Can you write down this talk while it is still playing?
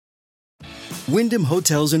Wyndham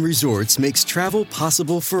Hotels and Resorts makes travel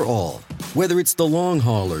possible for all. Whether it's the long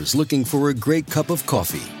haulers looking for a great cup of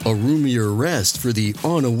coffee, a roomier rest for the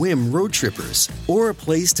on-a-whim road trippers, or a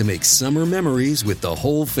place to make summer memories with the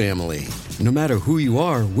whole family. No matter who you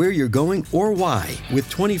are, where you're going, or why, with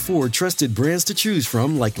 24 trusted brands to choose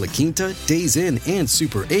from like La Quinta, Days Inn, and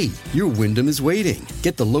Super 8, your Wyndham is waiting.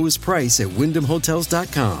 Get the lowest price at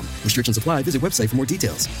WyndhamHotels.com. Restrictions apply. Visit website for more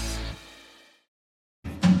details.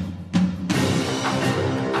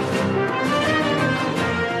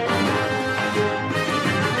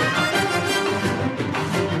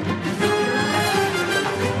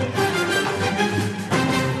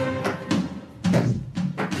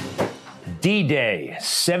 D-Day,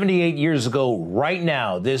 78 years ago, right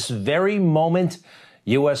now, this very moment,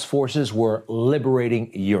 U.S. forces were liberating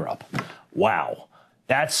Europe. Wow,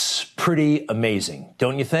 that's pretty amazing,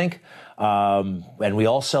 don't you think? And we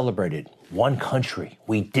all celebrated. One country.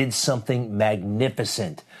 We did something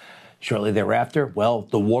magnificent. Shortly thereafter, well,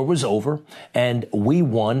 the war was over, and we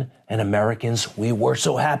won, and Americans, we were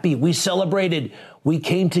so happy. We celebrated. We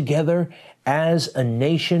came together as a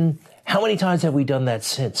nation. How many times have we done that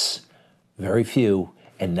since? Very few.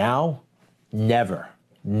 And now, never,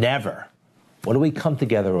 never. What do we come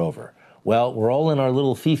together over? Well, we're all in our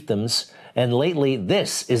little fiefdoms, and lately,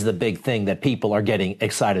 this is the big thing that people are getting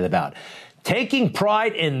excited about. Taking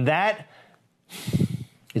pride in that,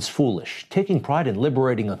 it's foolish. Taking pride in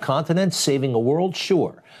liberating a continent, saving a world,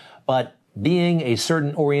 sure. But being a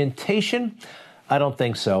certain orientation, I don't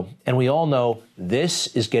think so. And we all know this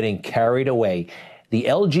is getting carried away. The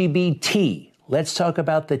LGBT, let's talk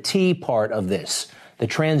about the T part of this. The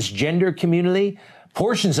transgender community,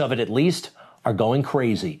 portions of it at least, are going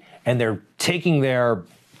crazy. And they're taking their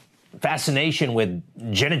fascination with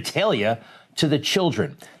genitalia to the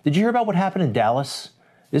children. Did you hear about what happened in Dallas?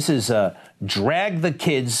 This is drag the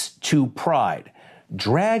kids to Pride.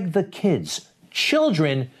 Drag the kids,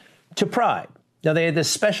 children, to Pride. Now, they had this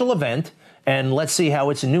special event, and let's see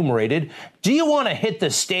how it's enumerated. Do you want to hit the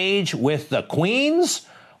stage with the Queens?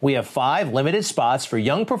 We have 5 limited spots for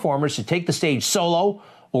young performers to take the stage solo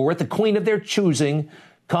or with the queen of their choosing.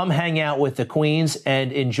 Come hang out with the queens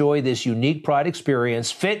and enjoy this unique Pride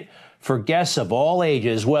experience fit for guests of all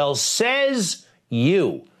ages. Well, says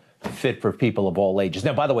you, fit for people of all ages.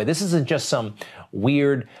 Now, by the way, this isn't just some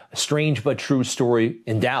weird, strange but true story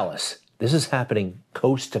in Dallas. This is happening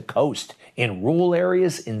coast to coast in rural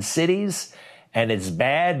areas, in cities, and it's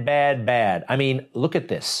bad, bad, bad. I mean, look at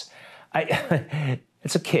this.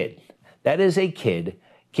 It's a kid. That is a kid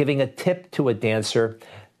giving a tip to a dancer.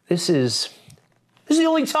 This is the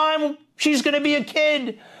only time she's going to be a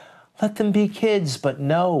kid. Let them be kids. But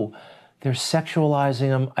no, they're sexualizing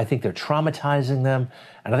them. I think they're traumatizing them.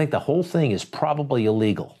 And I think the whole thing is probably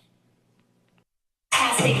illegal.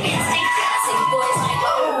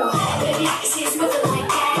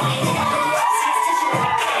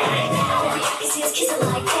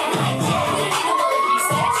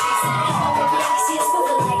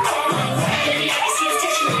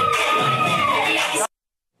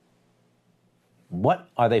 What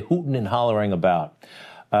are they hooting and hollering about?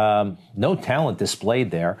 No talent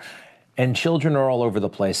displayed there. And children are all over the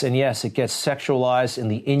place. And yes, it gets sexualized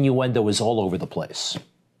and the innuendo is all over the place.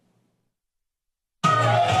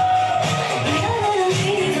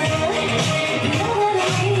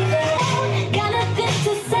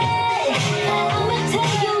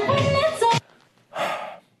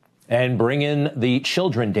 And bring in the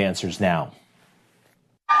children dancers now.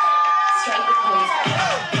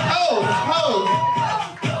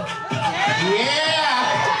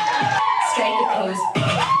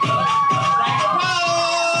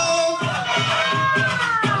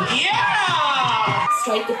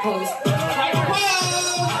 Pose.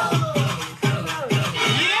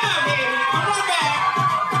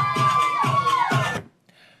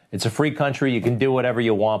 It's a free country. You can do whatever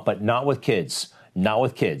you want, but not with kids. Not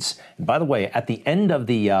with kids. And by the way, at the end of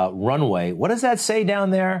the runway, what does that say down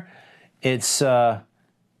there? It's not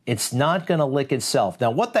going to lick itself. Now,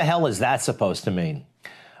 what the hell is that supposed to mean?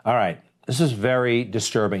 All right. This is very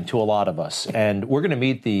disturbing to a lot of us. And we're going to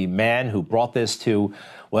meet the man who brought this to,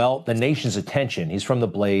 well, the nation's attention. He's from The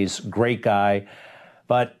Blaze, great guy.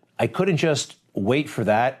 But I couldn't just wait for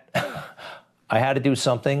that. I had to do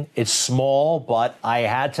something. It's small, but I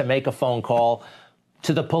had to make a phone call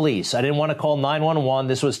to the police. I didn't want to call 911.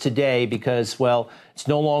 This was today because, well, it's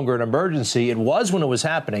no longer an emergency. It was when it was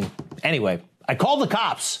happening. Anyway, I called the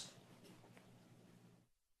cops.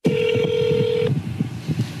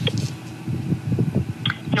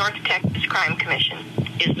 North Texas Crime Commission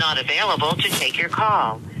is not available to take your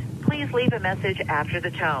call. Please leave a message after the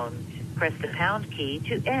tone. press the pound key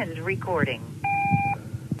to end recording.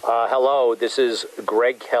 Hello, this is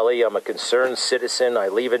Greg Kelly. I'm a concerned citizen. I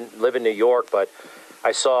live in New York, but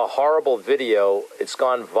I saw a horrible video. It's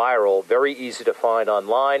gone viral, very easy to find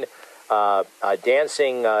online.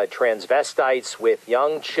 Dancing transvestites with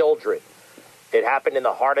young children. It happened in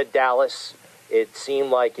the heart of Dallas. It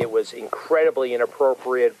seemed like it was incredibly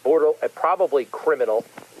inappropriate, brutal, probably criminal.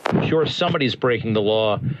 I'm sure somebody's breaking the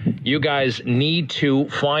law. You guys need to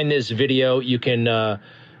find this video. You can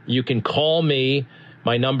call me.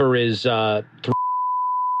 My number is 3,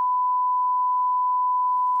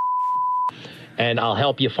 and I'll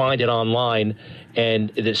help you find it online.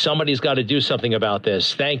 And somebody's got to do something about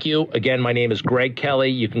this. Thank you. Again, my name is Greg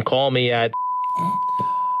Kelly. You can call me at...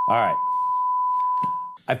 All right.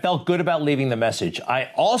 I felt good about leaving the message.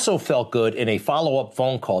 I also felt good in a follow-up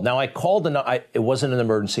phone call. Now, I called, it wasn't an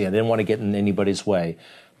emergency. I didn't want to get in anybody's way.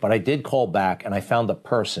 But I did call back, and I found the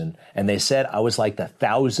person, and they said I was like the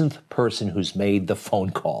 1,000th person who's made the phone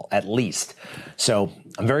call, at least. So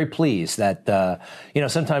I'm very pleased that,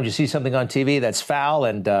 sometimes you see something on TV that's foul,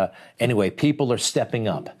 and anyway, people are stepping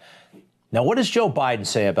up. Now, what does Joe Biden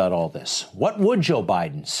say about all this? What would Joe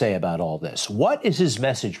Biden say about all this? What is his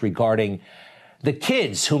message regarding the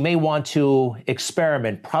kids who may want to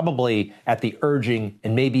experiment, probably at the urging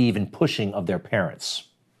and maybe even pushing of their parents?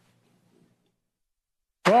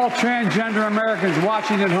 For all transgender Americans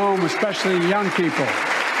watching at home, especially young people,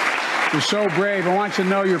 you're so brave. I want you to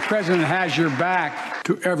know your president has your back.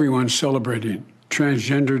 To everyone celebrating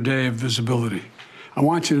Transgender Day of Visibility, I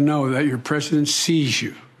want you to know that your president sees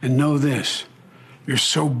you. And know this, you're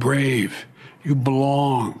so brave, you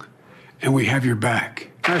belong, and we have your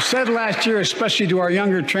back. I said last year, especially to our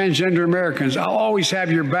younger transgender Americans, I'll always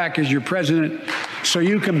have your back as your president so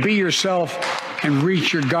you can be yourself and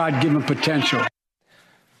reach your God-given potential.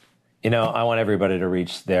 I want everybody to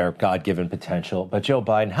reach their God-given potential. But Joe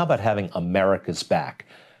Biden, how about having America's back,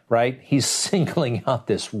 right? He's singling out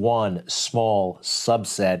this one small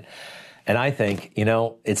subset. And I think,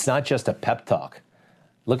 it's not just a pep talk.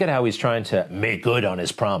 Look at how he's trying to make good on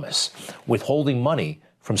his promise, withholding money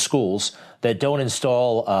from schools that don't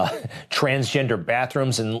install transgender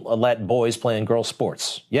bathrooms and let boys play in girls'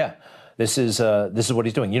 sports. Yeah, this is what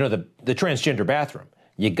he's doing. The transgender bathroom.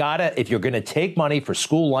 You gotta, if you're going to take money for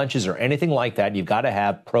school lunches or anything like that, you've got to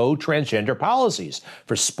have pro-transgender policies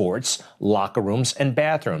for sports, locker rooms, and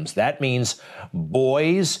bathrooms. That means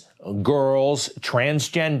boys, girls,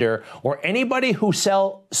 transgender, or anybody who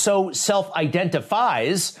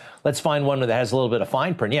self-identifies. Let's find one that has a little bit of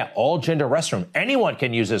fine print. Yeah, all gender restroom. Anyone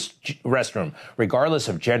can use this restroom, regardless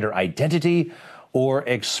of gender identity or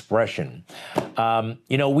expression.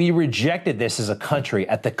 We rejected this as a country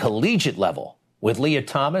at the collegiate level. With Leah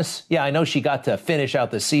Thomas, yeah, I know she got to finish out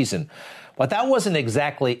the season, but that wasn't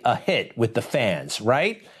exactly a hit with the fans,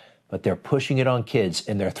 right? But they're pushing it on kids,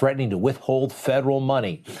 and they're threatening to withhold federal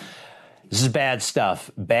money. This is bad stuff,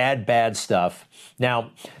 bad stuff. Now,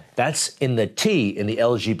 that's in the T in the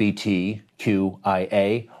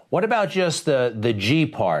LGBTQIA. What about just the G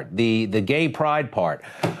part, the gay pride part?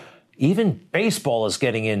 Even baseball is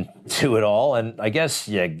getting into it all, and I guess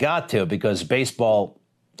you got to, because baseball,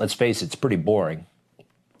 let's face it, it's pretty boring.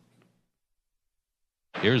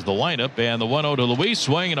 Here's the lineup, and the 1-0 to Luis,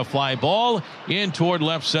 swing and a fly ball in toward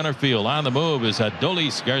left center field. On the move is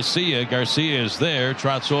Adolis Garcia. Garcia is there,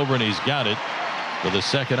 trots over, and he's got it for the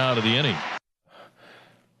second out of the inning.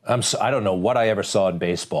 I don't know what I ever saw in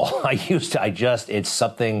baseball. It's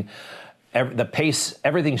something, the pace,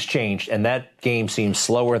 everything's changed, and that game seems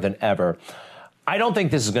slower than ever. I don't think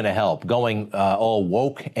this is going to help, going all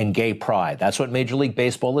woke and gay pride. That's what Major League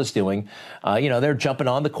Baseball is doing. They're jumping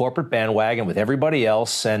on the corporate bandwagon with everybody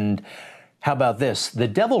else. And how about this? The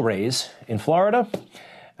Devil Rays in Florida,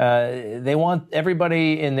 they want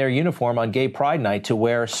everybody in their uniform on Gay Pride Night to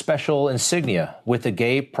wear special insignia with the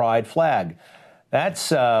gay pride flag.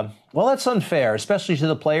 That's unfair, especially to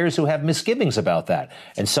the players who have misgivings about that.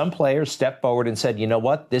 And some players stepped forward and said, you know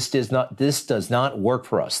what, this does not work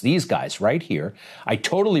for us. These guys right here, I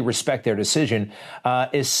totally respect their decision,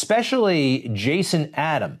 especially Jason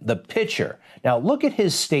Adam, the pitcher. Now, look at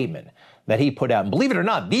his statement that he put out. And believe it or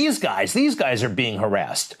not, these guys are being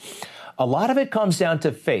harassed. A lot of it comes down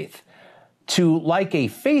to faith. To like a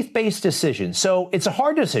faith-based decision. So it's a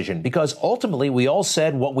hard decision because ultimately we all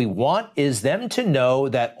said what we want is them to know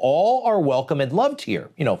that all are welcome and loved here,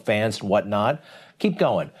 fans and whatnot. Keep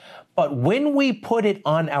going. But when we put it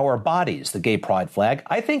on our bodies, the gay pride flag,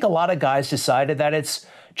 I think a lot of guys decided that it's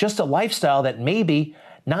just a lifestyle that maybe,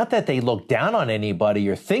 not that they look down on anybody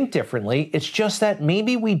or think differently, it's just that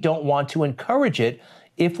maybe we don't want to encourage it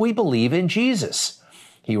if we believe in Jesus.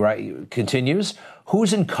 He continues,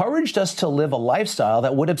 who's encouraged us to live a lifestyle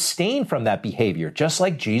that would abstain from that behavior, just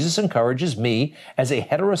like Jesus encourages me as a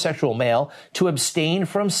heterosexual male to abstain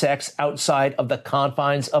from sex outside of the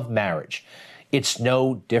confines of marriage. It's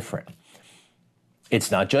no different.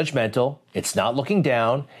 It's not judgmental. It's not looking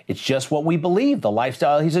down. It's just what we believe, the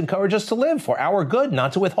lifestyle he's encouraged us to live for our good,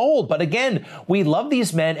 not to withhold. But again, we love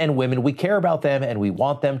these men and women. We care about them, and we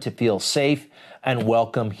want them to feel safe and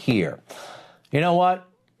welcome here. You know what?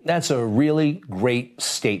 That's a really great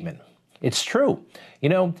statement. It's true. You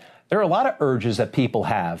know, there are a lot of urges that people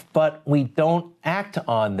have, but we don't act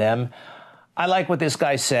on them. I like what this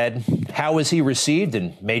guy said. How was he received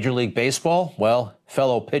in Major League Baseball? Well,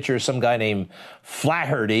 fellow pitcher, some guy named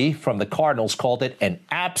Flaherty from the Cardinals, called it an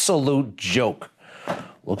absolute joke.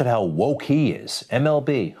 Look at how woke he is.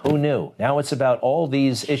 MLB, who knew? Now it's about all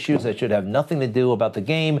these issues that should have nothing to do about the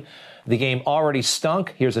game. The game already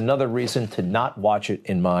stunk. Here's another reason to not watch it,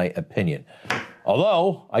 in my opinion.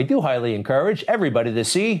 Although, I do highly encourage everybody to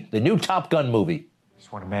see the new Top Gun movie.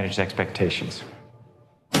 Just want to manage expectations.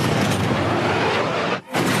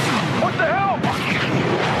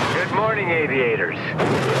 Good morning, aviators.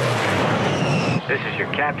 This is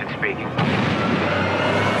your captain speaking.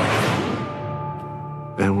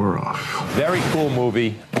 And we're off. Very cool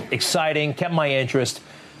movie. Exciting. Kept my interest.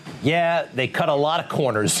 Yeah, they cut a lot of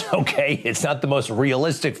corners, okay? It's not the most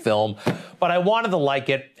realistic film, but I wanted to like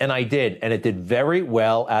it, and I did. And it did very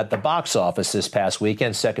well at the box office this past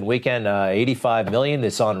weekend, second weekend, $85 million.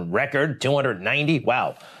 It's on record, 290.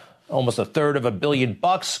 Wow. Almost $333 million.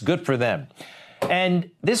 Good for them. And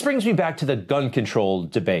this brings me back to the gun control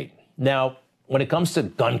debate. Now, when it comes to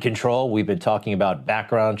gun control, we've been talking about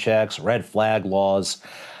background checks, red flag laws,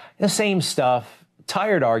 the same stuff,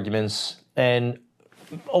 tired arguments, and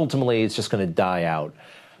ultimately it's just going to die out.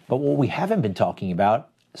 But what we haven't been talking about,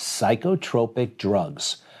 psychotropic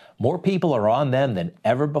drugs. More people are on them than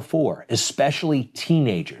ever before, especially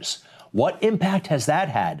teenagers. What impact has that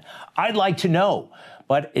had? I'd like to know.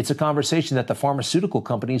 But it's a conversation that the pharmaceutical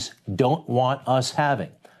companies don't want us having.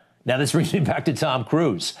 Now, this brings me back to Tom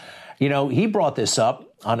Cruise. You know, he brought this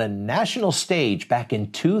up on a national stage back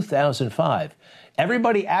in 2005.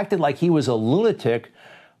 Everybody acted like he was a lunatic,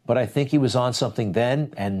 but I think he was on something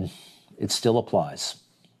then, and it still applies.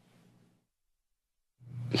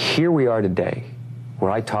 Here we are today,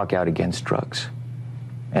 where I talk out against drugs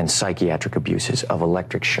and psychiatric abuses of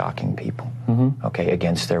electric shocking people, okay,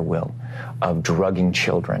 against their will, of drugging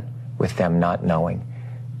children with them not knowing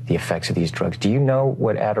the effects of these drugs. Do you know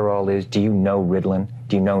what Adderall is? Do you know Ritalin?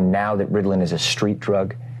 Do you know now that Ritalin is a street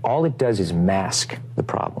drug? All it does is mask the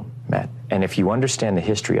problem, Matt. And if you understand the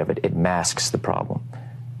history of it, it masks the problem.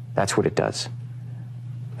 That's what it does.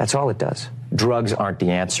 That's all it does. Drugs aren't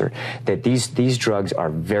the answer. That these drugs are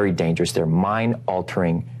very dangerous. They're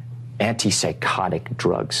mind-altering, antipsychotic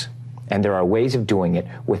drugs. And there are ways of doing it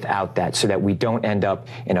without that so that we don't end up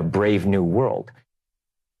in a brave new world.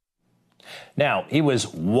 Now, he was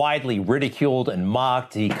widely ridiculed and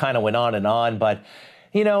mocked. He kind of went on, but,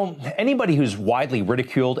 you know, anybody who's widely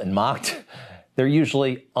ridiculed and mocked, they're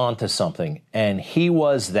usually onto something. And he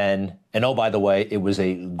was then, and oh, by the way, it was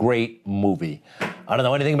a great movie. I don't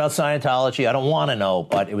know anything about Scientology. I don't want to know,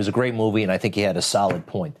 but it was a great movie, and I think he had a solid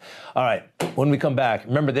point. All right, when we come back,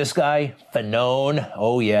 remember this guy, Fanone?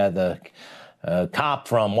 Oh, yeah, the cop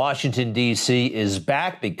from Washington, D.C. is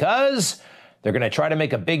back because they're going to try to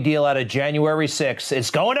make a big deal out of January 6th.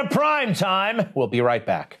 It's going to prime time. We'll be right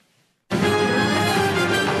back.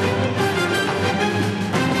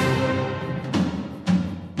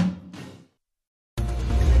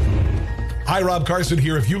 Hi, Rob Carson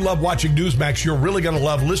here. If you love watching Newsmax, you're really going to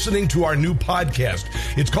love listening to our new podcast.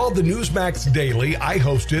 It's called the Newsmax Daily. I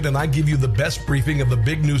host it, and I give you the best briefing of the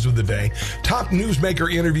big news of the day, top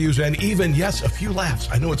newsmaker interviews, and even, yes, a few laughs.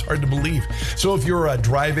 I know it's hard to believe. So if you're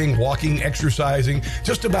driving, walking, exercising,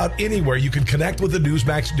 just about anywhere, you can connect with the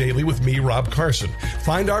Newsmax Daily with me, Rob Carson.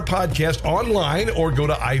 Find our podcast online or go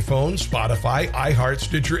to iPhone, Spotify, iHeart,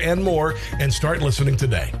 Stitcher, and more, and start listening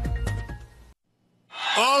today.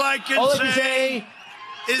 All I can say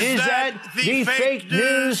is that the fake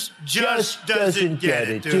news just doesn't get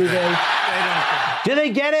it, do they? Do they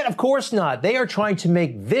get it? Of course not. They are trying to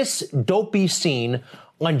make this dopey scene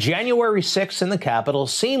on January 6th in the Capitol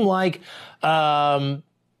seem like 9/11,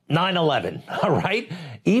 all right?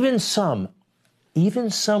 Even some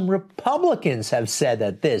Republicans have said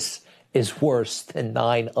that this is worse than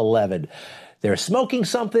 9/11. They're smoking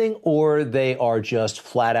something or they are just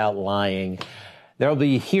flat out lying. There'll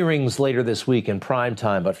be hearings later this week in prime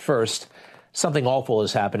time, but first, something awful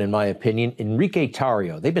has happened, in my opinion. Enrique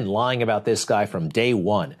Tarrio, they've been lying about this guy from day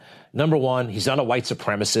one. Number one, he's not a white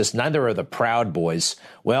supremacist. Neither are the Proud Boys.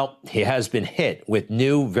 Well, he has been hit with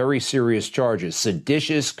new, very serious charges.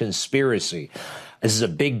 Seditious conspiracy. This is a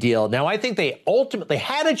big deal. Now, I think they ultimately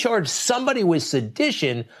had to charge somebody with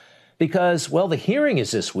sedition because, well, the hearing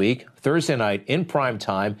is this week, Thursday night in prime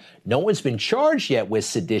time. No one's been charged yet with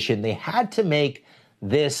sedition. They had to make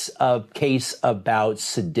this a case about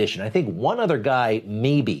sedition. I think one other guy,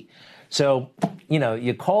 maybe. So, you know,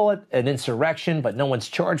 you call it an insurrection, but no one's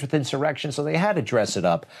charged with insurrection, so they had to dress it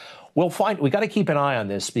up. We got to keep an eye on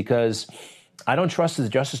this because I don't trust the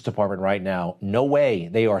Justice Department right now. No way.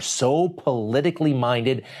 They are so politically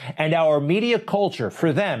minded, and our media culture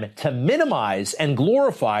for them to minimize and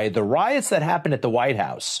glorify the riots that happened at the White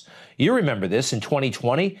House. You remember this in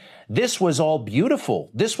 2020. This was all beautiful.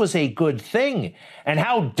 This was a good thing. And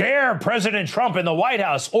how dare President Trump in the White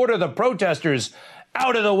House order the protesters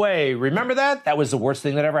out of the way. Remember that? That was the worst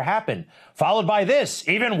thing that ever happened. Followed by this,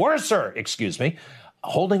 even worser,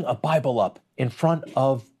 holding a Bible up in front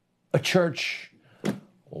of a church.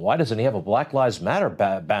 Why doesn't he have a Black Lives Matter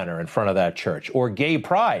banner in front of that church? Or gay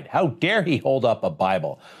pride? How dare he hold up a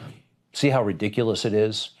Bible? See how ridiculous it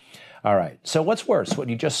is? All right. So what's worse, what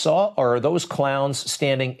you just saw, or are those clowns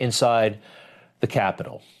standing inside the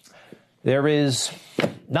Capitol? There is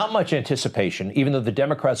not much anticipation, even though the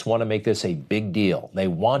Democrats want to make this a big deal. They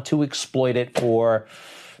want to exploit it for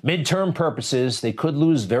midterm purposes. They could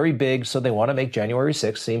lose very big, so they want to make January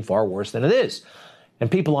 6th seem far worse than it is. And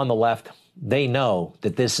people on the left, they know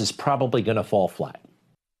that this is probably going to fall flat.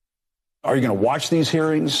 Are you going to watch these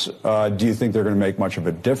hearings? Do you think they're going to make much of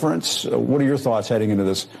a difference? What are your thoughts heading into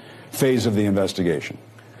this phase of the investigation?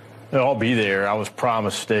 I'll be there. I was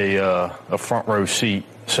promised a front row seat,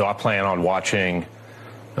 so I plan on watching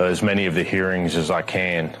as many of the hearings as I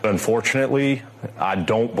can. Unfortunately, I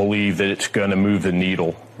don't believe that it's going to move the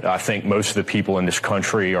needle. I think most of the people in this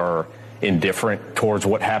country are indifferent towards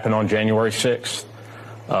what happened on January 6th,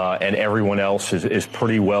 and everyone else is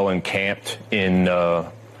pretty well encamped in,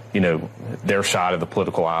 their side of the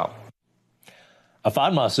political aisle. I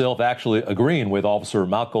find myself actually agreeing with Officer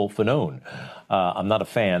Malcolm Fanone. I'm not a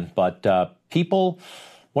fan, but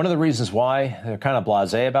one of the reasons why they're kind of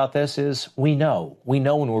blasé about this is we know when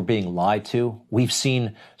we're being lied to. We've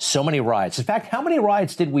seen so many riots. In fact, how many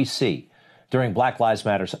riots did we see during Black Lives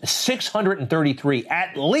Matter? 633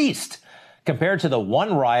 at least, compared to the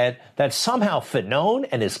one riot that somehow Fanone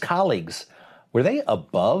and his colleagues, were they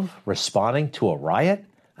above responding to a riot?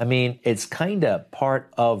 I mean, it's kind of part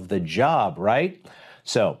of the job, right?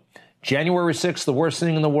 So January 6th, the worst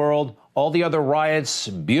thing in the world. All the other riots,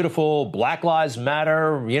 beautiful, Black Lives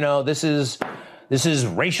Matter. You know, this is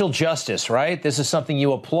racial justice, right? This is something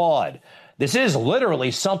you applaud. This is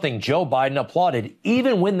literally something Joe Biden applauded.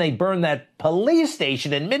 Even when they burned that police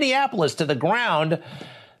station in Minneapolis to the ground,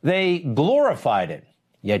 they glorified it.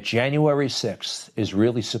 Yet January 6th is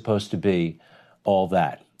really supposed to be all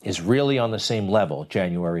that. Is really on the same level,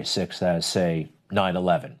 January 6th, as, say,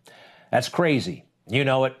 9/11. That's crazy. You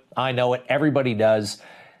know it. I know it. Everybody does.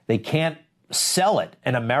 They can't sell it,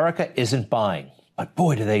 and America isn't buying. But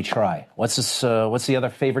boy, do they try. What's the other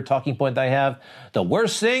favorite talking point I have? The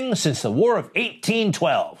worst thing since the War of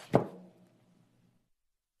 1812.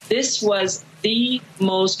 This was the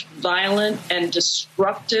most violent and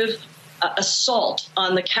destructive assault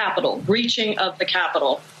on the Capitol, breaching of the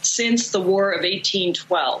Capitol, since the War of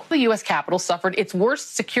 1812. The U.S. Capitol suffered its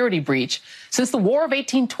worst security breach since the War of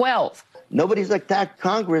 1812. Nobody's attacked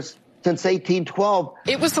Congress since 1812.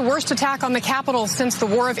 It was the worst attack on the Capitol since the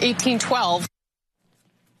War of 1812.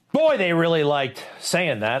 Boy, they really liked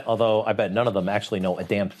saying that, although I bet none of them actually know a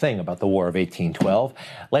damn thing about the War of 1812.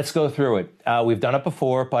 Let's go through it. We've done it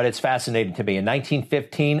before, but it's fascinating to me. In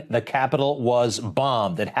 1915, the Capitol was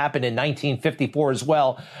bombed. It happened in 1954 as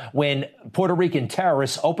well, when Puerto Rican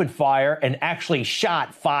terrorists opened fire and actually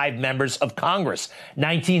shot 5 members of Congress.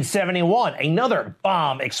 1971, another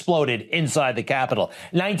bomb exploded inside the Capitol.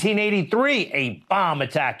 1983, a bomb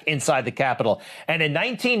attack inside the Capitol. And in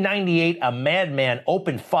 1998, a madman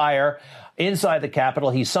opened fire inside the Capitol.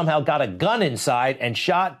 He somehow got a gun inside and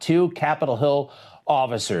shot 2 Capitol Hill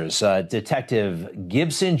officers, Detective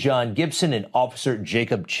Gibson, John Gibson, and Officer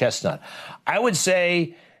Jacob Chestnut. I would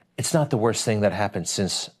say it's not the worst thing that happened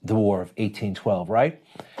since the War of 1812, right?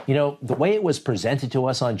 You know, the way it was presented to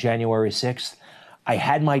us on January 6th, I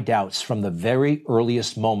had my doubts from the very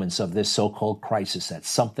earliest moments of this so-called crisis that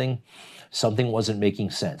something wasn't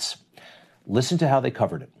making sense. Listen to how they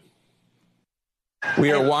covered it.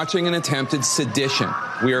 We are watching an attempted sedition.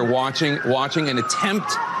 We are watching an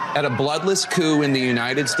attempt at a bloodless coup in the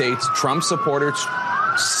United States. Trump supporters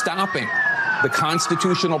stopping the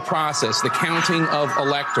constitutional process, the counting of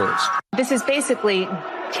electors. This is basically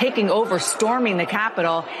taking over, storming the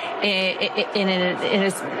Capitol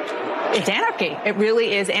it's anarchy. It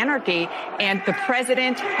really is anarchy. And the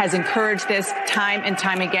president has encouraged this time and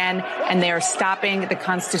time again, and they are stopping the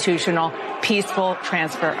constitutional, peaceful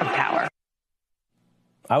transfer of power.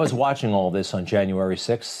 I was watching all this on January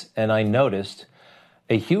 6th, and I noticed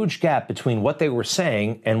a huge gap between what they were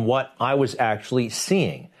saying and what I was actually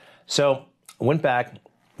seeing. So I went back.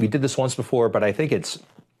 We did this once before, but I think it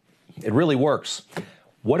really works.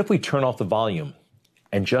 What if we turn off the volume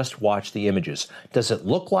and just watch the images? Does it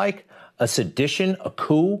look like a sedition, a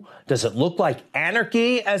coup? Does it look like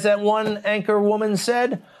anarchy, as that one anchor woman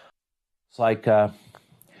said? It's like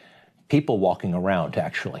people walking around,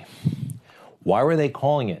 actually. Why were they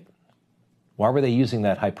calling it? Why were they using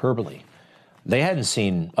that hyperbole? They hadn't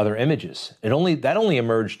seen other images. That only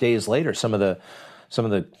emerged days later, some of the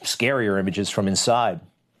scarier images from inside.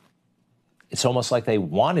 It's almost like they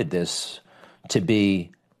wanted this to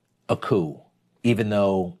be a coup, even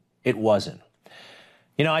though it wasn't.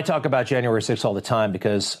 You know, I talk about January 6th all the time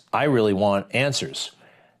because I really want answers.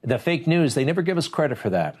 The fake news, they never give us credit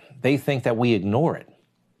for that. They think that we ignore it.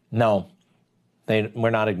 No,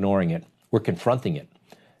 we're not ignoring it. We're confronting it.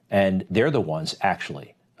 And they're the ones,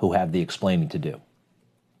 actually, who have the explaining to do.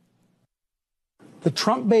 The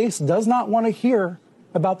Trump base does not want to hear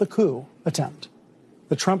about the coup attempt.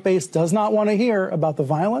 The Trump base does not want to hear about the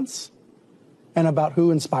violence and about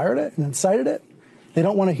who inspired it and incited it. They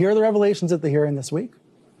don't want to hear the revelations at the hearing this week.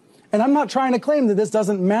 And I'm not trying to claim that this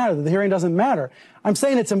doesn't matter, that the hearing doesn't matter. I'm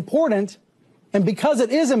saying it's important, and because it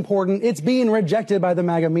is important, it's being rejected by the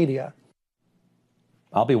MAGA media.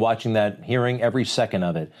 I'll be watching that hearing every second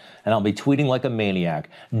of it, and I'll be tweeting like a maniac,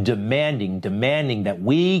 demanding that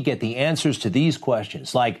we get the answers to these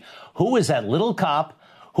questions. Like, who is that little cop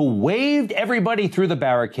who waved everybody through the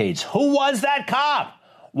barricades? Who was that cop?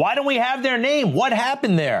 Why don't we have their name? What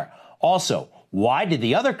happened there? Also, why did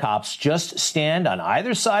the other cops just stand on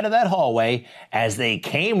either side of that hallway as they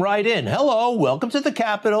came right in? Hello, welcome to the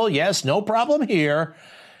Capitol. Yes, no problem here.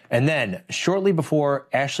 And then, shortly before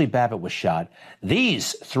Ashley Babbitt was shot,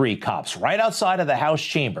 these three cops right outside of the House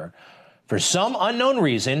chamber, for some unknown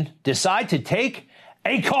reason, decide to take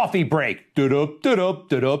a coffee break. Do-dup, do-dup,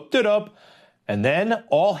 do-dup, do-dup. And then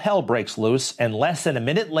all hell breaks loose, and less than a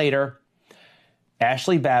minute later,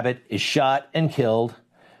 Ashley Babbitt is shot and killed.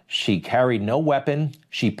 She carried no weapon.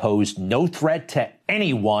 She posed no threat to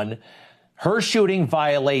anyone. Her shooting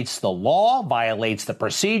violates the law, violates the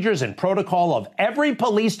procedures and protocol of every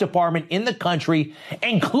police department in the country,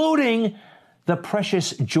 including the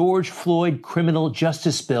precious George Floyd criminal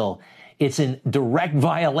justice bill. It's in direct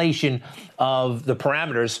violation of the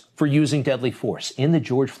parameters for using deadly force in the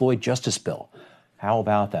George Floyd justice bill. How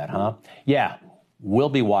about that, huh? Yeah. We'll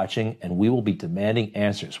be watching, and we will be demanding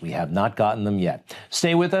answers. We have not gotten them yet.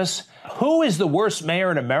 Stay with us. Who is the worst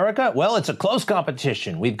mayor in America? Well, it's a close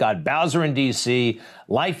competition. We've got Bowser in D.C.,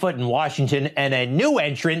 Lightfoot in Washington, and a new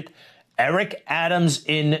entrant, Eric Adams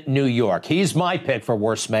in New York. He's my pick for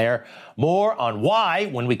worst mayor. More on why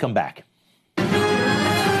when we come back.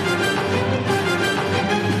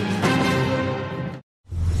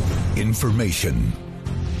 Information.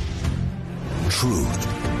 Truth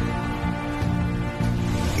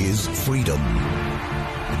is freedom.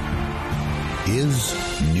 Is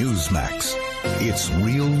Newsmax. It's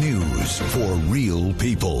real news for real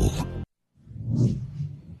people.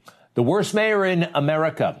 The worst mayor in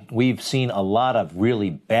America. We've seen a lot of really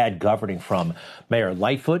bad governing from Mayor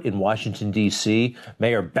Lightfoot in Washington, D.C.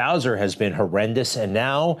 Mayor Bowser has been horrendous. And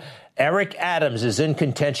now Eric Adams is in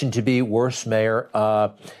contention to be worst mayor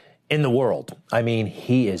in the world. I mean,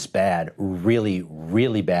 he is bad, really,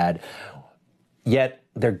 really bad. Yet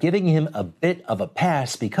they're giving him a bit of a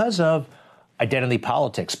pass because of identity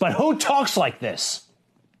politics. But who talks like this?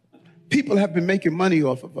 People have been making money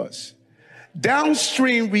off of us.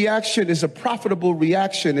 Downstream reaction is a profitable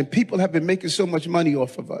reaction, and people have been making so much money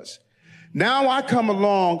off of us. Now I come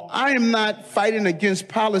along, I am not fighting against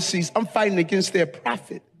policies, I'm fighting against their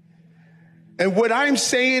profit. And what I'm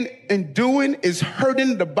saying and doing is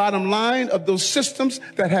hurting the bottom line of those systems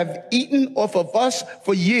that have eaten off of us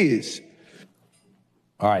for years.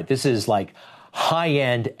 All right, this is like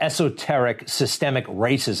high-end, esoteric, systemic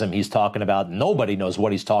racism he's talking about. Nobody knows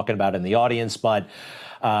what he's talking about in the audience, but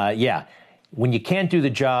yeah, when you can't do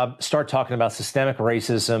the job, start talking about systemic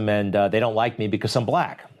racism and they don't like me because I'm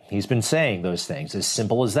black. He's been saying those things, as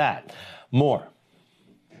simple as that. More.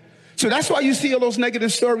 So that's why you see all those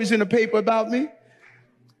negative stories in the paper about me.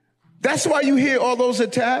 That's why you hear all those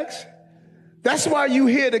attacks. That's why you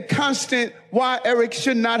hear the constant why Eric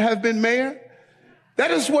should not have been mayor.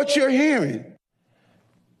 That is what you're hearing.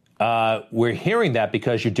 We're hearing that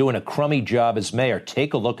because you're doing a crummy job as mayor.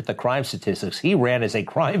 Take a look at the crime statistics. He ran as a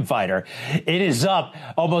crime fighter. It is up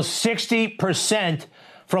almost 60%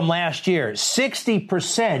 from last year.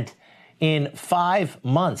 60% in 5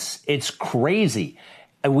 months. It's crazy.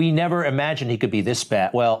 We never imagined he could be this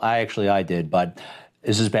bad. Well, I did, but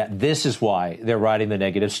this is bad. This is why they're writing the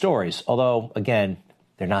negative stories. Although, again,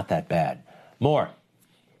 they're not that bad. More.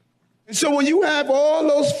 And so when you have all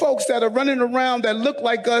those folks that are running around that look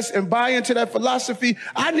like us and buy into that philosophy,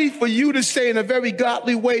 I need for you to say in a very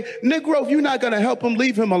godly way, Negro, if you're not going to help him,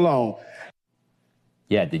 leave him alone.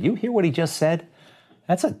 Yeah, did you hear what he just said?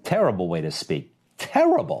 That's a terrible way to speak.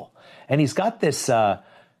 Terrible. And he's got this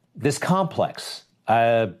this complex,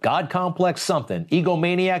 God complex, something.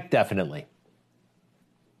 Egomaniac, definitely.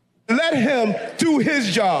 Let him do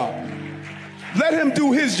his job. Let him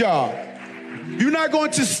do his job. You're not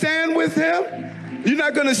going to stand with him. You're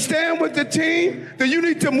not going to stand with the team. Then you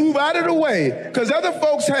need to move out of the way because other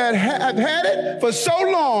folks have had it for so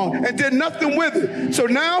long and did nothing with it. So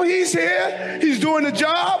now he's here. He's doing the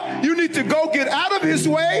job. You need to go get out of his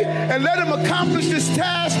way and let him accomplish this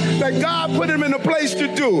task that God put him in a place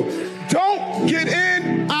to do. Don't get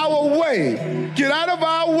in our way. Get out of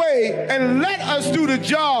our way and let us do the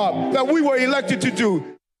job that we were elected to do.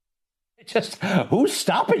 Just, who's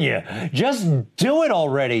stopping you? Just do it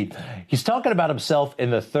already. He's talking about himself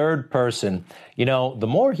in the third person. You know, the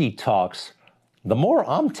more he talks, the more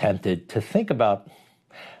I'm tempted to think about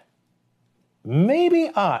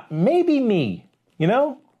maybe me, you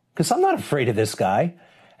know, because I'm not afraid of this guy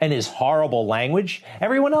and his horrible language.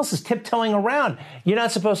 Everyone else is tiptoeing around. You're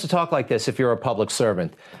not supposed to talk like this if you're a public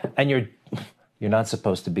servant, and you're not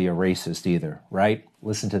supposed to be a racist either, right?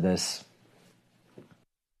 Listen to this.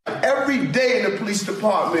 Every day in the police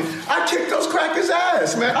department, I kicked those crackers'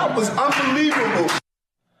 ass, man. I was unbelievable.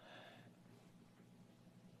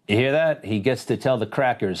 You hear that? He gets to tell the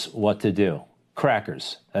crackers what to do.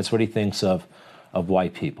 Crackers. That's what he thinks of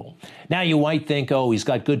white people. Now, you might think, oh, he's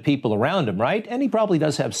got good people around him, right? And he probably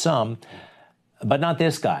does have some, but not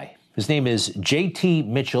this guy. His name is J.T.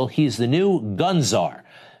 Mitchell. He's the new gun czar.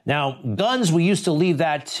 Now, guns, we used to leave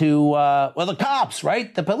that to, the cops,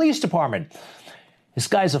 right? The police department. This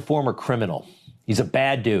guy's a former criminal. He's a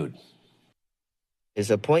bad dude. His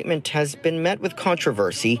appointment has been met with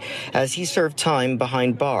controversy as he served time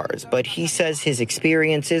behind bars, but he says his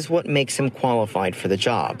experience is what makes him qualified for the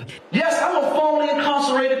job. Yes, I'm a formerly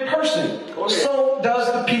incarcerated person. So does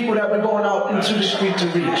the people that we're going out into the street to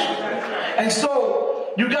reach. And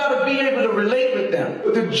so you got to be able to relate with them.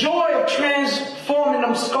 The joy of transforming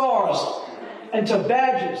them scars into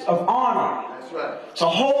badges of honor. It's a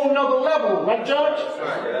whole nother level, right, Judge?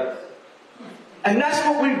 Right. And that's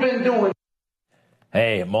what we've been doing.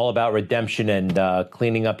 Hey, I'm all about redemption and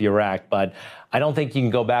cleaning up your act, but I don't think you can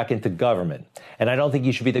go back into government. And I don't think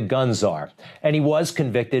you should be the gun czar. And he was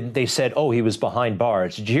convicted. They said, oh, he was behind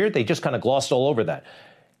bars. Did you hear it? They just kind of glossed all over that.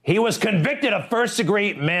 He was convicted of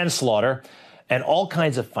first-degree manslaughter and all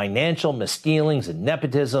kinds of financial misdealings and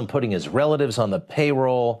nepotism, putting his relatives on the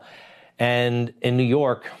payroll. And in New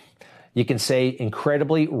York, you can say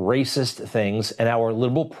incredibly racist things, and our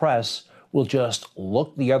liberal press will just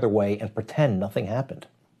look the other way and pretend nothing happened.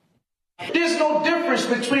 There's no difference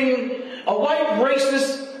between a white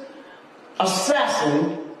racist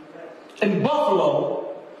assassin in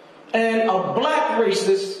Buffalo and a black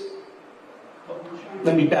racist.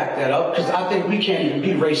 Let me back that up, because I think we can't even be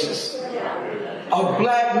racist. A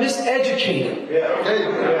black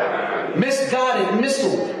miseducated, misguided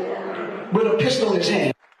missile with a pistol in his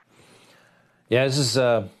hand. Yeah, this is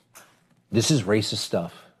racist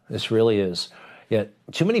stuff. This really is. Yet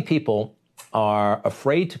too many people are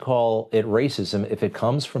afraid to call it racism if it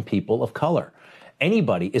comes from people of color.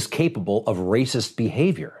 Anybody is capable of racist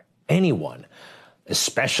behavior. Anyone,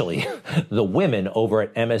 especially the women over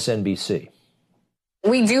at MSNBC.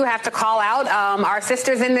 We do have to call out our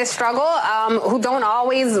sisters in this struggle who don't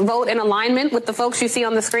always vote in alignment with the folks you see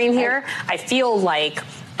on the screen here. I feel like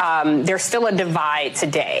there's still a divide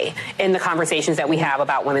today in the conversations that we have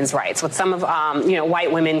about women's rights, with some of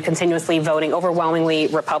white women continuously voting overwhelmingly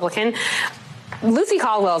Republican. Lucy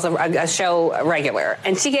Caldwell's a show regular,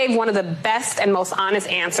 and she gave one of the best and most honest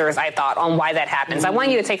answers, I thought, on why that happens. I want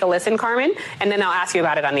you to take a listen, Carmen, and then I'll ask you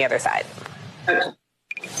about it on the other side.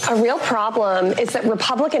 A real problem is that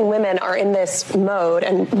Republican women are in this mode,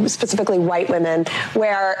 and specifically white women,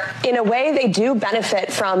 where in a way they do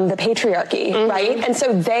benefit from the patriarchy, right? And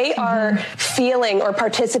so they are feeling or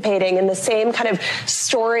participating in the same kind of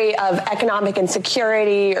story of economic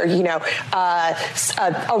insecurity or, you know,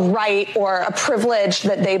 a right or a privilege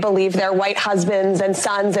that they believe their white husbands and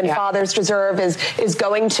sons and fathers deserve is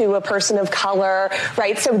going to a person of color,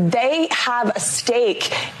 right? So they have a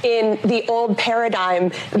stake in the old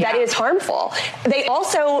paradigm that is harmful. They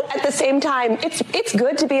also, at the same time, it's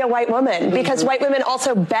good to be a white woman because white women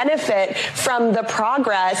also benefit from the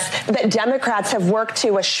progress that Democrats have worked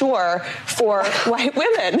to assure for white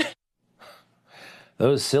women.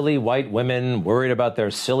 Those silly white women worried about their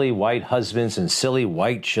silly white husbands and silly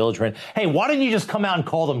white children. Hey, why didn't you just come out and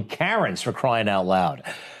call them Karens, for crying out loud?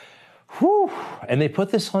 Whew. And they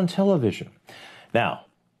put this on television. Now,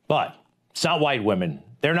 but it's not white women.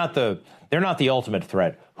 They're not the ultimate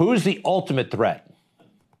threat. Who's the ultimate threat?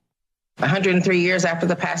 103 years after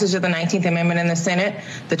the passage of the 19th Amendment in the Senate,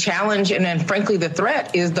 the challenge and then, frankly, the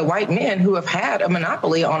threat is the white men who have had a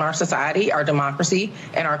monopoly on our society, our democracy,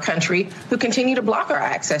 and our country, who continue to block our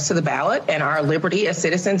access to the ballot and our liberty as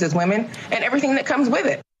citizens, as women, and everything that comes with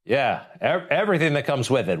it. Yeah, everything that comes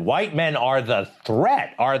with it. White men are the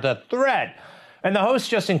threat, And the host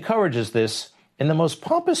just encourages this in the most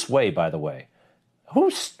pompous way, by the way.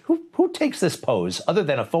 Who takes this pose other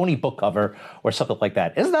than a phony book cover or something like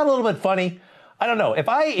that? Isn't that a little bit funny? I don't know.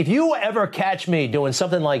 If you ever catch me doing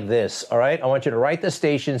something like this, all right, I want you to write the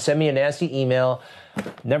station, send me a nasty email.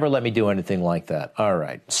 Never let me do anything like that. All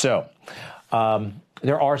right. So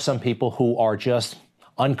there are some people who are just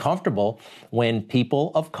uncomfortable when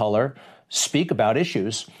people of color speak about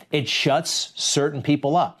issues. It shuts certain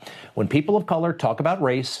people up. When people of color talk about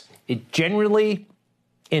race, it generally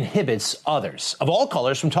inhibits others of all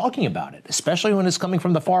colors from talking about it, especially when it's coming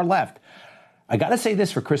from the far left. I got to say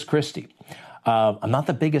this for Chris Christie. I'm not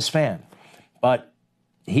the biggest fan, but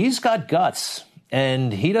he's got guts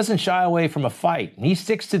and he doesn't shy away from a fight. And he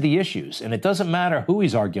sticks to the issues, and it doesn't matter who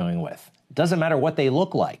he's arguing with. It doesn't matter what they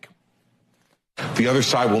look like. The other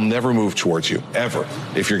side will never move towards you, ever,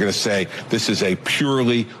 if you're going to say this is a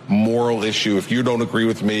purely moral issue. If you don't agree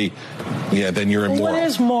with me, then you're immoral. What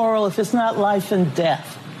is moral if it's not life and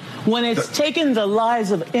death? When it's taken the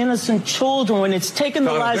lives of innocent children, when it's taken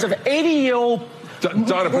the lives of 80-year-old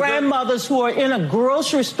grandmothers who are in a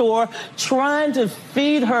grocery store trying to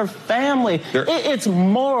feed her family. It's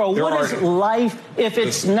moral. What is life if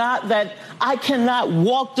it's not that I cannot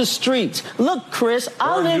walk the streets? Look, Chris,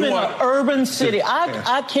 I live in an urban city.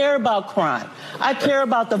 I care about crime. I care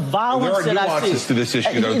about the violence that I see. There are nuances to this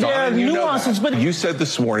issue, though, Donna. There are nuances, but you said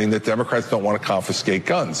this morning that Democrats don't want to confiscate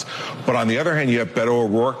guns. But on the other hand, you have Beto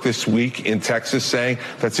O'Rourke this week in Texas saying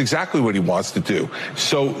that's exactly what he wants to do.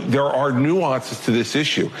 So there are nuances to this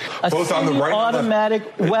issue, both on the right and automatic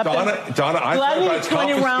weapon. Donna, I need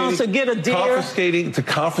 20 rounds to get a deer.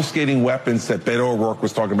 Confiscating weapons that Beto O'Rourke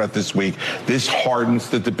was talking about this week. This hardens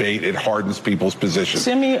the debate. It hardens people's positions.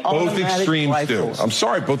 Both extremes do. I'm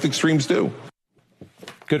sorry, both extremes do.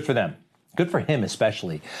 Good for them. Good for him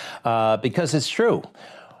especially, because it's true.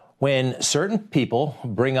 When certain people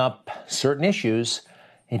bring up certain issues,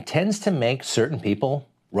 it tends to make certain people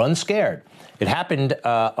run scared. It happened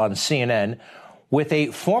on CNN with a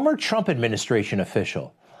former Trump administration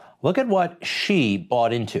official. Look at what she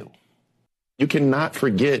bought into. You cannot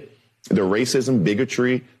forget the racism,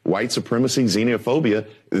 bigotry, white supremacy, xenophobia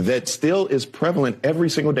that still is prevalent every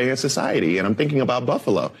single day in society. And I'm thinking about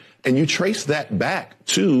Buffalo. And you trace that back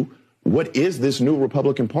to what is this new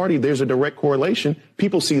Republican Party? There's a direct correlation.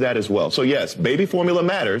 People see that as well. So, yes, baby formula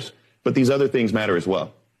matters, but these other things matter as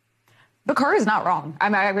well. Bakari is not wrong. I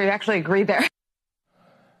actually agree there.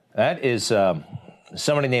 That is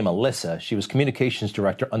somebody named Alyssa. She was communications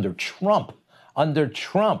director under Trump.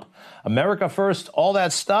 America first, all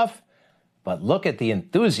that stuff. But look at the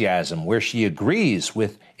enthusiasm where she agrees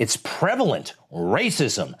with its prevalent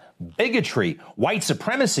racism, bigotry, white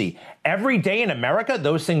supremacy. Every day in America,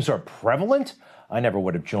 those things are prevalent. I never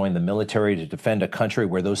would have joined the military to defend a country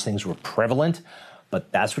where those things were prevalent.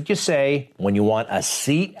 But that's what you say when you want a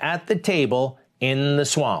seat at the table in the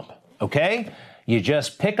swamp, okay? You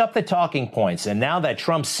just pick up the talking points. And now that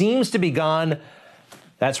Trump seems to be gone,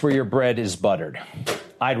 that's where your bread is buttered.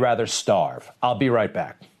 I'd rather starve. I'll be right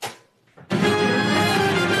back.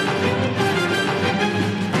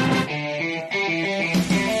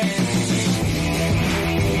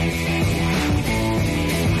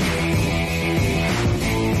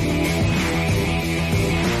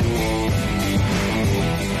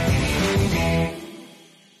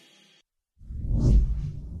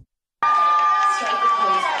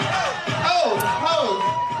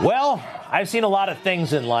 Well, I've seen a lot of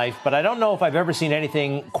things in life, but I don't know if I've ever seen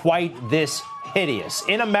anything quite this hideous.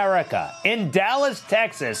 In America, in Dallas,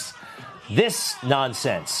 Texas, this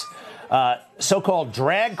nonsense. So-called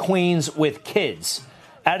drag queens with kids.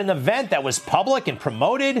 At an event that was public and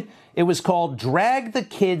promoted, it was called Drag the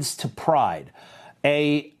Kids to Pride.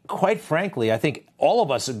 Quite frankly, I think all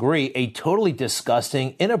of us agree, a totally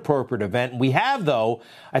disgusting, inappropriate event. We have, though,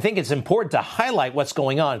 I think it's important to highlight what's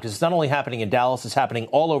going on because it's not only happening in Dallas, it's happening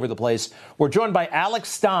all over the place. We're joined by Alex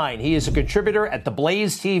Stein. He is a contributor at The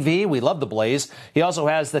Blaze TV. We love The Blaze. He also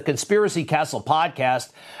has the Conspiracy Castle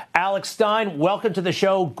podcast. Alex Stein, welcome to the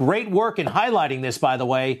show. Great work in highlighting this, by the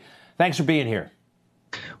way. Thanks for being here.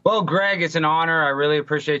 Well, Greg, it's an honor. I really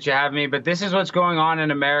appreciate you having me. But this is what's going on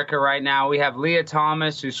in America right now. We have Leah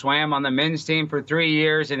Thomas, who swam on the men's team for 3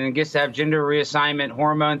 years and then gets to have gender reassignment,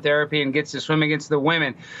 hormone therapy, and gets to swim against the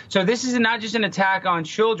women. So this is not just an attack on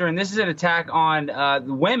children. This is an attack on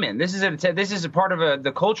women. This is a part of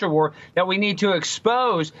the culture war that we need to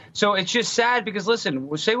expose. So it's just sad because,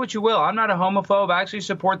 listen, say what you will. I'm not a homophobe. I actually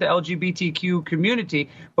support the LGBTQ community.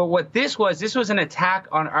 But what this was an attack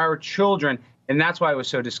on our children. And that's why it was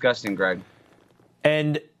so disgusting, Greg.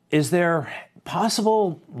 And is there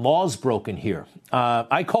possible laws broken here?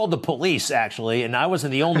 I called the police, actually, and I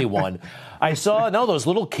wasn't the only one. I saw, those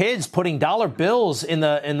little kids putting dollar bills in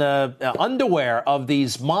the underwear of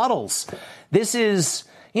these models. This is,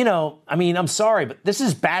 I'm sorry, but this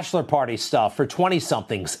is bachelor party stuff for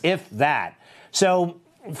 20-somethings, if that. So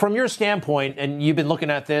from your standpoint, and you've been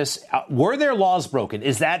looking at this, were there laws broken?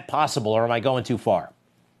 Is that possible, or am I going too far?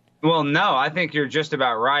 Well, no, I think you're just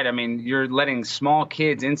about right. I mean, you're letting small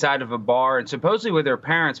kids inside of a bar and supposedly with their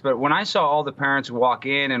parents. But when I saw all the parents walk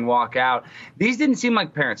in and walk out, these didn't seem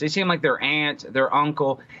like parents. They seemed like their aunt, their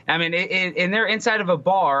uncle. I mean, and they're inside of a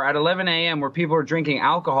bar at 11 a.m. where people are drinking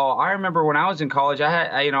alcohol. I remember when I was in college,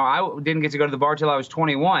 I didn't get to go to the bar till I was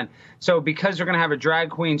 21. So because they're going to have a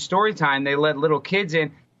drag queen story time, they let little kids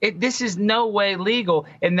in. This is no way legal,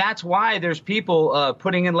 and that's why there's people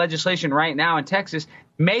putting in legislation right now in Texas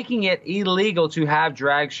making it illegal to have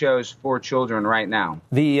drag shows for children right now.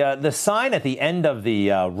 The sign at the end of the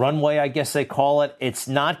runway, I guess they call it, it's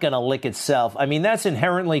not going to lick itself. I mean, that's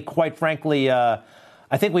inherently, quite frankly, I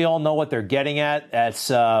think we all know what they're getting at. It's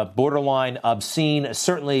borderline obscene,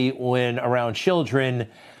 certainly when around children.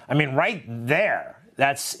 I mean, right there,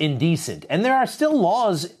 that's indecent. And there are still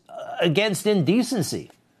laws against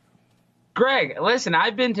indecency. Greg, listen,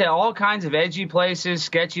 I've been to all kinds of edgy places,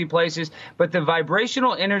 sketchy places, but the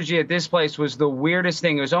vibrational energy at this place was the weirdest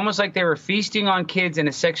thing. It was almost like they were feasting on kids in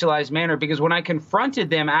a sexualized manner, because when I confronted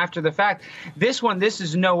them after the fact, this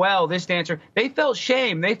is Noelle, this dancer, they felt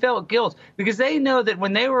shame, they felt guilt, because they know that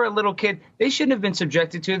when they were a little kid, they shouldn't have been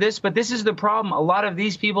subjected to this. But this is the problem. A lot of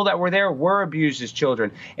these people that were there were abused as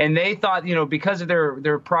children, and they thought, because of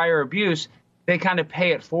their prior abuse, they kind of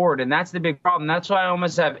pay it forward. And that's the big problem. That's why I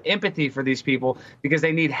almost have empathy for these people, because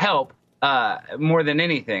they need help more than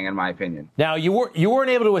anything, in my opinion. Now, you weren't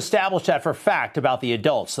able to establish that for fact about the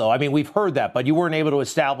adults, though. I mean, we've heard that, but you weren't able to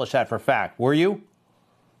establish that for fact, were you?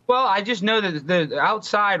 Well, I just know that the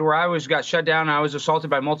outside where I got shut down and I was assaulted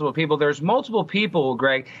by multiple people, there's multiple people,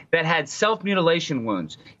 Greg, that had self-mutilation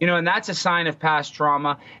wounds, and that's a sign of past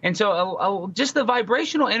trauma. And so just the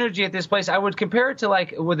vibrational energy at this place, I would compare it to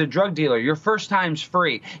like with a drug dealer. Your first time's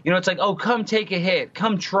free. It's like, oh, come take a hit.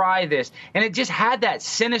 Come try this. And it just had that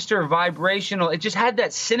sinister vibrational. It just had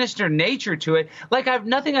that sinister nature to it, like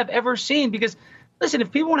nothing I've ever seen. Because listen,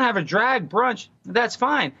 if people want to have a drag brunch, that's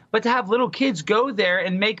fine. But to have little kids go there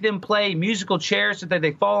and make them play musical chairs so that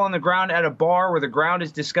they fall on the ground at a bar where the ground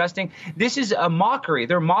is disgusting, this is a mockery.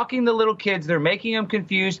 They're mocking the little kids. They're making them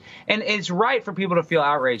confused. And it's right for people to feel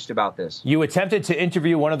outraged about this. You attempted to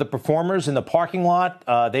interview one of the performers in the parking lot.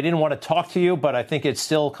 They didn't want to talk to you, but I think it's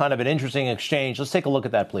still kind of an interesting exchange. Let's take a look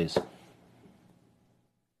at that, please.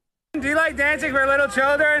 Do you like dancing for little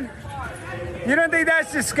children? You don't think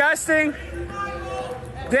that's disgusting?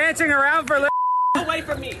 Dancing around for little away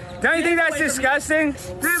from me. Don't you think that's disgusting?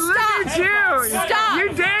 Dude, look at you. Stop. You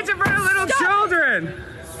dance in front of little children.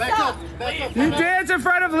 Stop. You dance in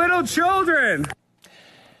front of little children.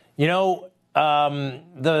 The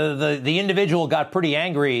individual got pretty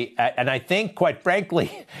angry, and I think, quite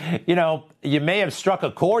frankly, you may have struck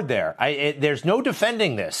a chord there. There's no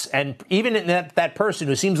defending this, and even in that person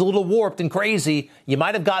who seems a little warped and crazy, you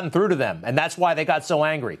might have gotten through to them, and that's why they got so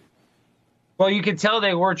angry. Well, you could tell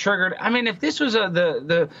they were triggered. I mean, if this was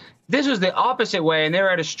this was the opposite way, and they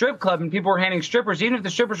were at a strip club and people were handing strippers, even if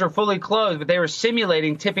the strippers were fully clothed, but they were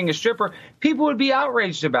simulating tipping a stripper, people would be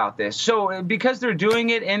outraged about this. So because they're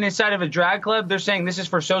doing it inside of a drag club, they're saying this is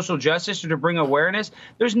for social justice or to bring awareness.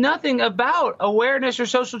 There's nothing about awareness or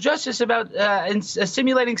social justice about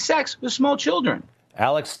simulating sex with small children.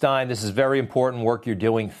 Alex Stein, this is very important work you're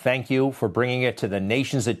doing. Thank you for bringing it to the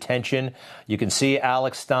nation's attention. You can see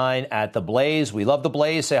Alex Stein at The Blaze. We love The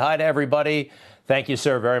Blaze. Say hi to everybody. Thank you,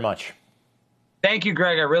 sir, very much. Thank you,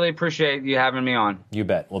 Greg. I really appreciate you having me on. You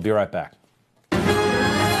bet. We'll be right back.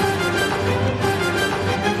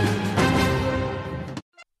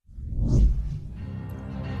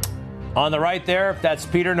 On the right there, that's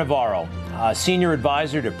Peter Navarro, senior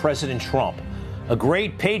advisor to President Trump. A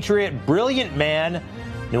great patriot, brilliant man,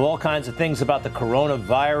 knew all kinds of things about the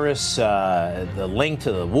coronavirus, the link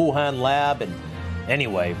to the Wuhan lab. And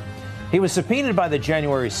anyway, he was subpoenaed by the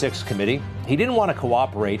January 6th committee. He didn't want to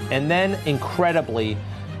cooperate. And then, incredibly,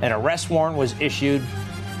 an arrest warrant was issued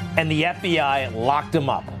and the FBI locked him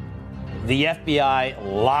up. The FBI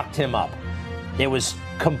locked him up. It was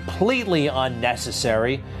completely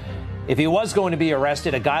unnecessary. If he was going to be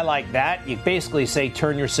arrested, a guy like that, you basically say,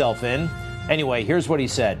 turn yourself in. Anyway, here's what he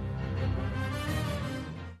said.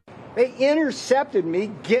 They intercepted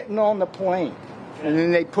me getting on the plane, and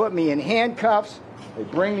then they put me in handcuffs. They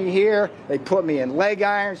bring me here. They put me in leg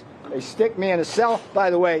irons. They stick me in a cell. By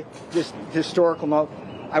the way, just historical note,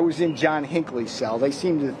 I was in John Hinckley's cell. They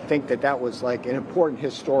seem to think that that was like an important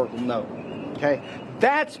historical note. Okay?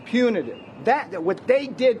 That's punitive. What they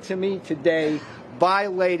did to me today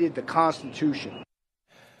violated the Constitution.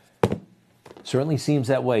 Certainly seems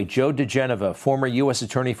that way. Joe DeGeneva, former U.S.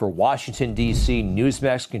 Attorney for Washington, D.C.,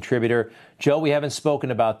 Newsmax contributor. Joe, we haven't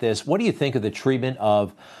spoken about this. What do you think of the treatment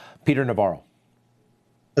of Peter Navarro?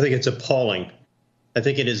 I think it's appalling. I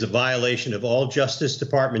think it is a violation of all Justice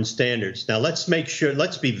Department standards. Now, let's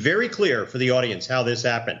be very clear for the audience how this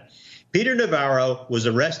happened. Peter Navarro was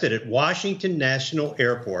arrested at Washington National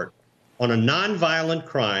Airport on a nonviolent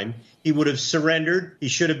crime. He would have surrendered. He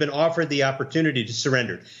should have been offered the opportunity to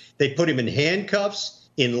surrender. They put him in handcuffs,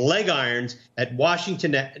 in leg irons at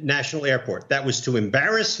Washington National Airport. That was to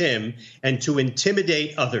embarrass him and to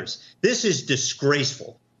intimidate others. This is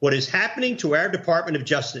disgraceful. What is happening to our Department of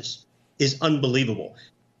Justice is unbelievable.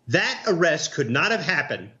 That arrest could not have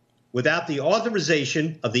happened without the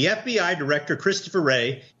authorization of the FBI Director Christopher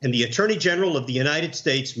Wray and the Attorney General of the United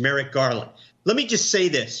States, Merrick Garland. Let me just say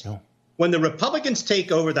this. When the Republicans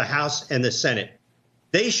take over the House and the Senate,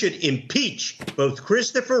 they should impeach both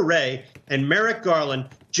Christopher Wray and Merrick Garland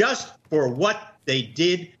just for what they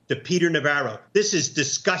did to Peter Navarro. This is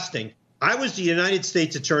disgusting. I was the United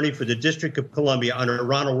States Attorney for the District of Columbia under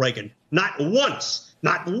Ronald Reagan. Not once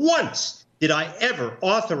did I ever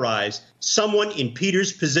authorize someone in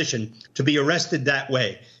Peter's position to be arrested that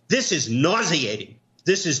way. This is nauseating.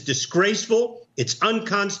 This is disgraceful. It's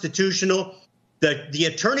unconstitutional. The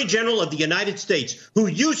Attorney General of the United States, who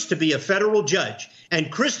used to be a federal judge,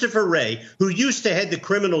 and Christopher Wray, who used to head the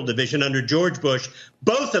criminal division under George Bush,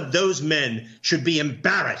 both of those men should be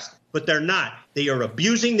embarrassed, but they're not. They are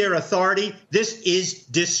abusing their authority. This is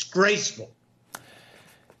disgraceful.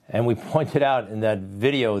 And we pointed out in that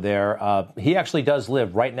video there, he actually does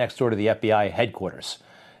live right next door to the FBI headquarters.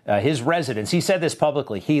 His residence, he said this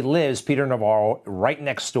publicly, he lives, Peter Navarro, right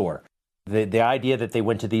next door. The idea that they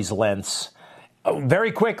went to these lengths.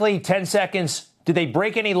 Very quickly, 10 seconds. Did they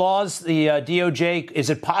break any laws, the DOJ? Is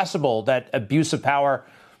it possible that abuse of power,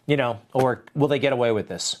 or will they get away with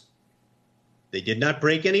this? They did not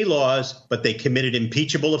break any laws, but they committed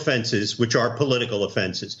impeachable offenses, which are political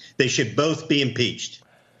offenses. They should both be impeached.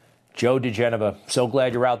 Joe DeGeneva, so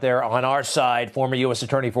glad you're out there on our side, former U.S.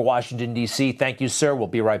 Attorney for Washington, D.C. Thank you, sir. We'll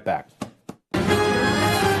be right back.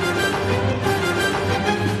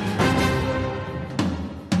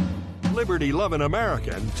 Liberty-loving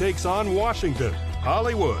American takes on Washington,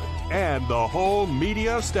 Hollywood, and the whole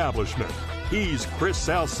media establishment. He's Chris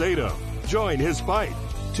Salcedo. Join his fight.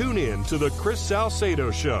 Tune in to The Chris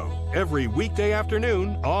Salcedo Show every weekday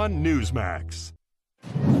afternoon on Newsmax.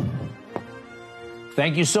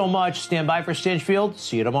 Thank you so much. Stand by for Stinchfield.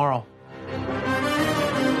 See you tomorrow.